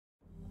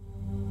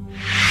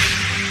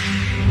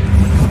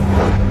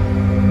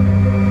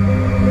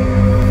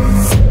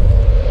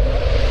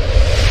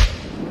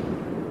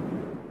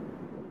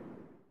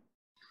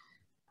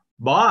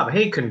Bob,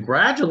 hey,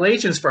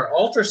 congratulations for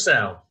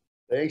Ultrasound.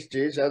 Thanks,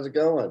 Jeez. How's it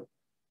going?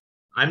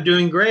 I'm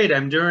doing great.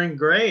 I'm doing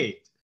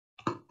great.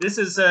 This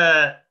is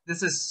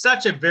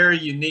such a very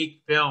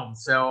unique film.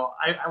 So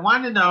I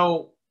want to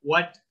know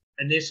what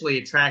initially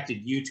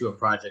attracted you to a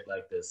project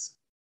like this.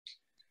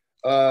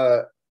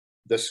 Uh,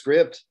 the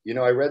script.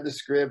 I read the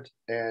script,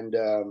 and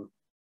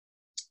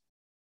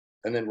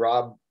then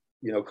Rob,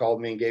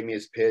 called me and gave me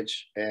his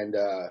pitch, and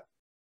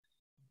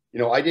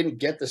I didn't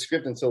get the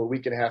script until a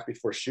week and a half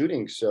before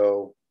shooting,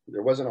 so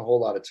there wasn't a whole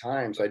lot of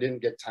time. So I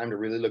didn't get time to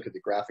really look at the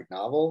graphic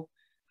novel,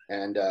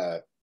 and I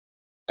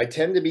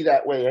tend to be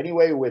that way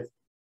anyway with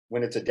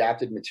when it's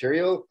adapted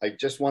material. I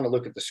just want to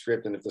look at the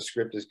script, and if the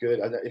script is good,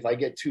 if I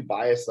get too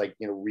biased, like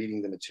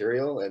reading the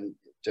material and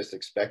just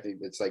expecting,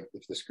 it's like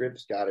if the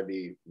script's got to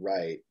be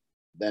right,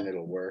 then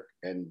it'll work.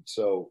 And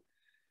so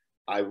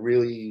I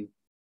really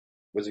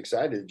was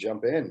excited to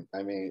jump in.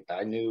 I mean,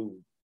 I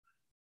knew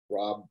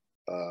Rob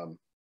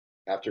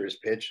after his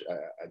pitch.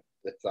 I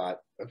thought,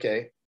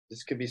 okay,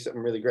 this could be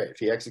something really great. If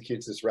he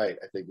executes this right,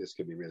 I think this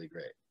could be really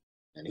great.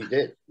 And he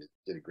did. He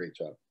did a great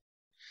job.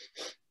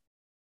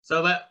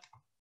 So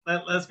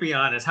let's be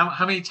honest.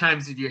 How many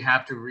times did you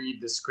have to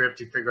read the script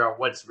to figure out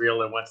what's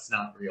real and what's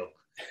not real?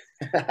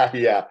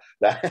 Yeah,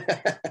 I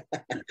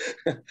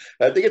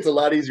think it's a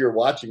lot easier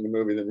watching the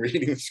movie than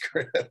reading the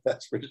script.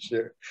 That's for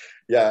sure.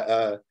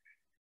 Yeah,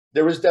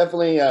 there was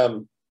definitely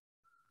a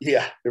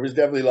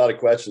lot of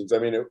questions. I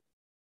mean,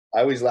 I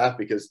always laugh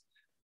because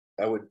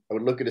I would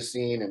look at a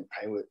scene, and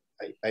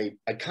I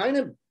kind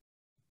of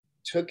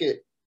took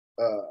it.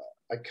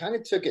 I kind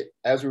of took it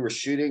as we were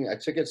shooting. I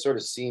took it sort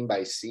of scene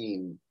by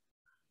scene,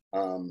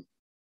 so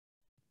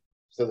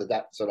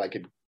that I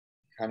could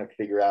kind of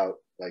figure out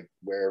like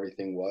where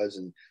everything was.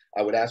 And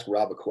I would ask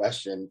Rob a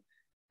question,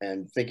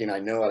 and thinking I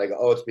know it, I go,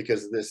 "Oh, it's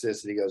because of this." And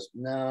he goes,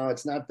 "No,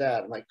 it's not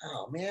that." I'm like,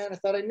 "Oh man, I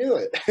thought I knew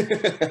it."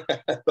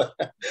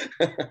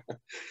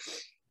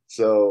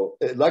 So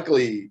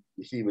luckily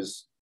he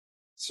was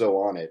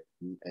so on it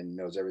and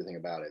knows everything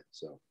about it.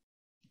 So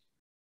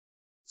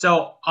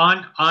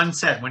on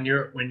set, when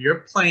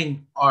you're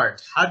playing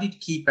art, how do you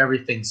keep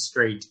everything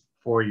straight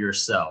for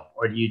yourself,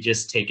 or do you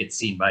just take it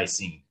scene by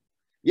scene?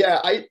 Yeah,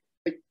 I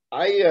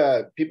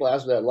people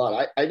ask me that a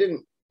lot. I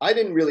didn't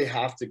really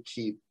have to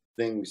keep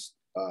things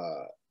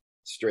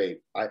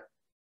straight. I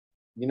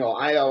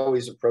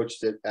always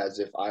approached it as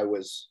if I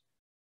was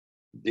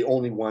the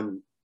only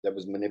one that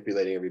was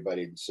manipulating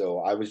everybody. So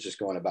I was just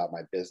going about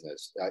my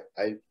business.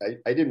 I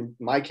didn't,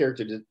 my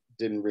character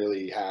didn't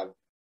really have,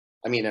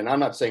 I mean, and I'm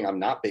not saying I'm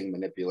not being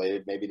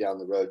manipulated. Maybe down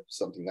the road,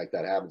 something like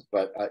that happens,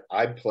 but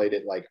I played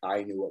it like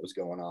I knew what was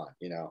going on.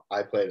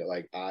 I played it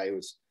like I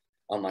was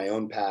on my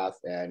own path,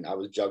 and I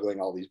was juggling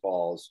all these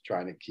balls,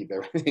 trying to keep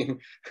everything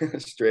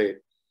straight.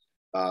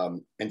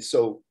 And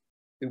so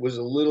it was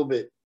a little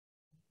bit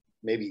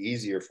maybe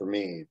easier for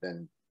me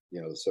than,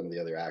 some of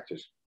the other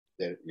actors.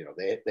 They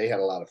had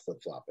a lot of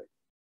flip-flopping.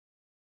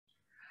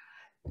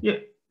 Yeah,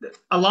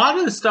 a lot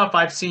of the stuff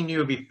I've seen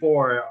you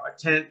before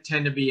tend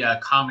to be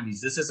comedies.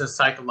 This is a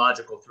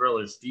psychological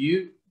thrillers. Do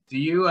you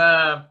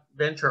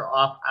venture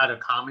off out of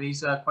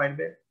comedies quite a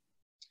bit?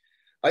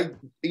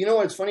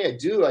 It's funny. I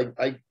do.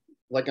 I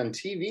like on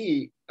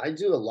TV. I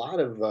do a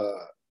lot of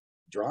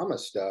drama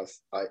stuff.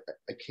 I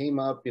came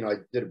up. I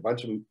did a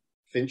bunch of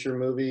Fincher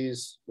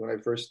movies when I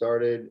first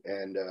started,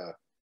 and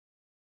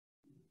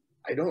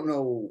I don't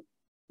know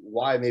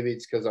why. Maybe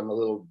it's because I'm a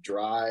little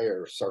dry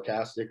or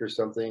sarcastic or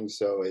something,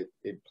 so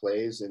it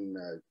plays and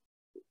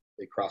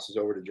it crosses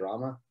over to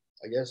drama,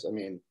 I guess. I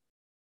mean,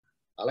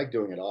 I like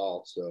doing it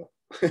all, so.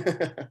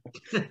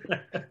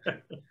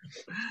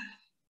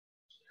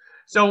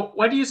 So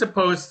what do you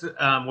suppose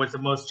was the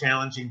most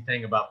challenging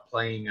thing about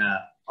playing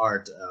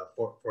art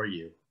for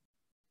you?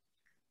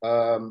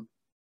 um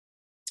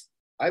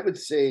I would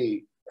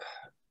say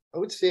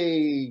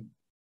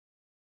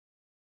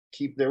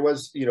there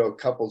was, a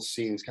couple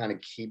scenes kind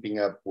of keeping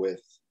up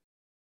with,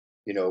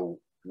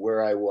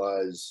 where I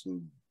was,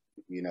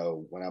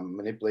 when I'm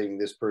manipulating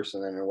this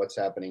person and what's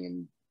happening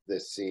in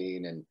this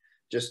scene, and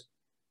just,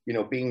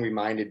 being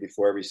reminded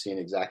before every scene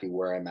exactly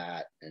where I'm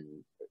at,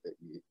 and,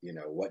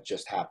 what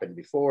just happened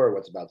before,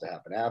 what's about to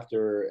happen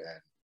after.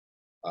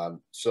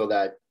 And so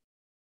that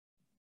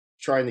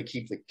trying to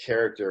keep the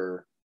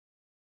character,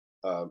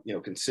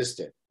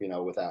 consistent,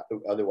 without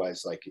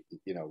otherwise, like,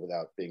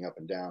 without being up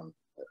and down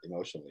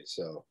emotionally.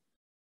 So,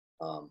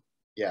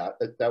 yeah,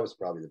 that was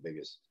probably the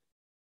biggest.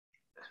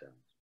 So.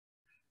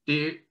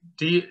 Do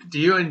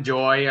you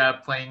enjoy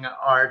playing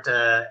art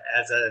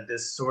as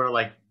this sort of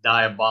like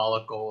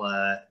diabolical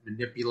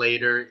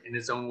manipulator in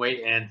his own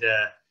way, and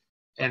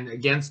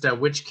against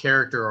which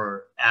character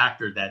or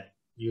actor that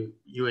you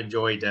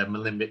enjoyed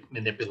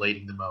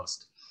manipulating the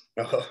most?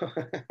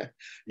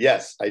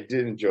 Yes, I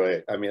did enjoy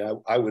it. I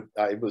mean, I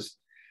was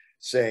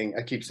saying,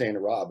 I keep saying to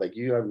Rob, like,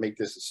 you gotta make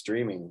this a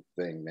streaming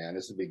thing, man.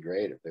 This would be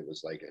great if it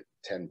was like a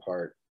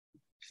 10-part,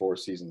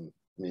 4-season.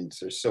 I mean,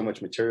 there's so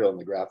much material in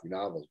the graphic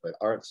novels, but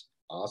art's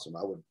awesome.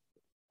 I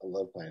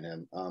love playing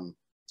him.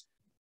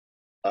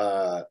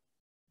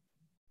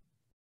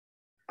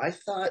 I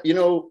thought, you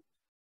know,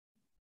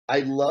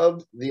 I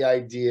loved the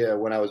idea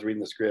when I was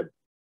reading the script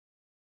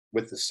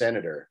with the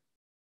senator,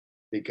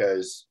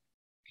 because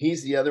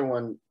he's the other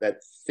one that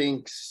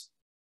thinks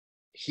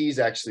he's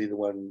actually the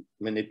one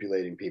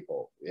manipulating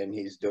people and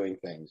he's doing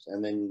things.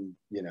 And then,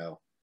 you know,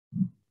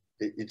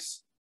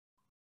 it's,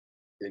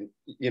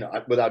 you know,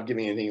 without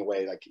giving anything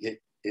away, like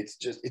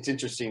it's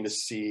interesting to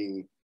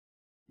see,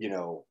 you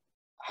know,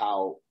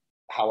 how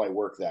I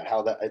work that,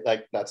 how that,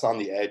 like, that's on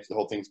the edge, the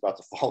whole thing's about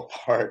to fall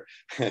apart,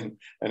 and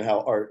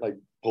how Art like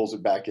pulls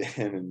it back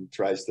in and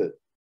tries to,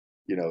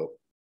 you know,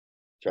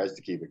 tries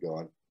to keep it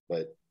going.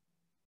 But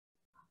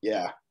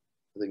yeah,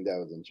 I think that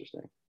was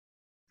interesting.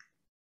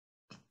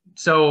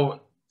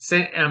 So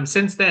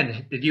since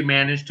then, did you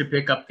manage to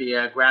pick up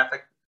the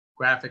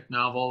graphic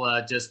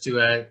novel just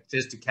to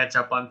catch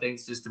up on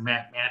things, just to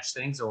match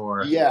things,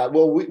 or? Yeah,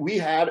 well, we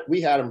had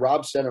him.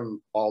 Rob sent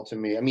them all to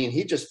me. I mean,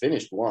 he just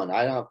finished one.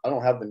 I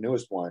don't have the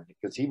newest one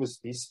because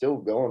he's still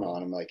going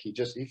on him. Like he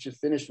just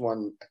finished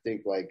one, I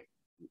think, like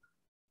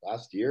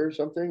last year or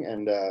something.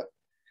 And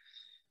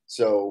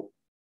so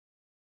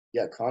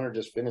yeah, Connor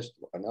just finished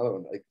another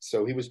one. Like,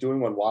 so he was doing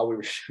one while we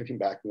were shooting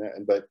back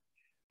then. But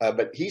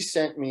he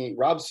sent me.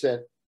 Rob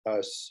sent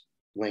us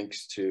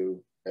links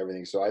to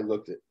everything. So I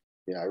looked at,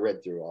 you know, I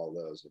read through all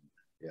those. And,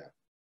 yeah.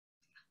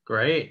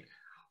 Great.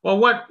 Well,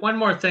 one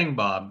more thing,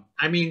 Bob.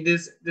 I mean,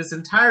 this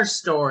entire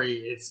story,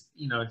 it's,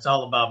 you know, it's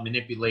all about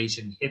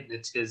manipulation,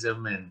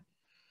 hypnotism,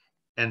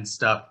 and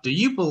stuff. Do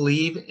you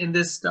believe in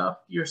this stuff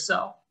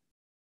yourself?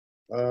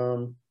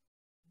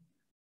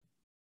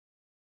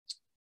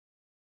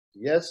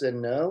 Yes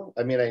and no.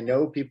 I mean, I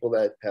know people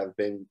that have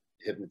been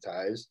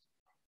hypnotized.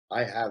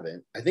 I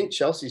haven't. I think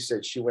Chelsea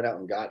said she went out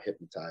and got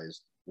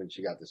hypnotized when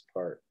she got this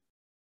part.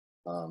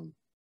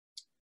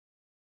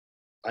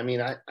 I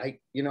mean, I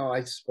you know,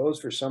 I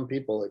suppose for some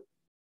people it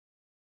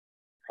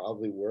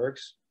probably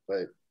works,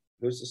 but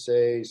who's to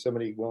say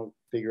somebody won't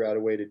figure out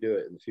a way to do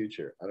it in the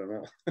future? I don't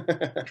know.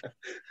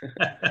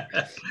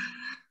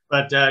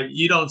 But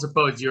you don't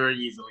suppose you're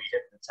easily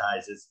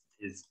hypnotized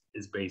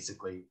is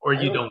basically, or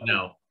you don't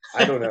know?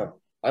 I don't know.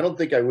 I don't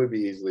think I would be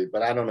easily,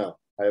 but I don't know.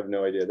 I have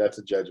no idea. That's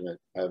a judgment.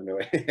 I have no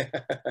idea.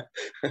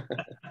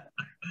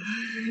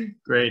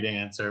 Great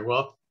answer.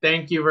 Well,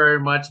 thank you very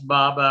much,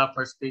 Bob,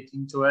 for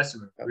speaking to us.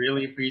 We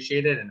really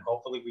appreciate it, and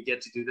hopefully we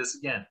get to do this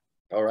again.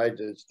 All right,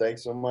 Judge.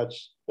 Thanks so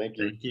much. Thank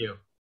you. Thank you.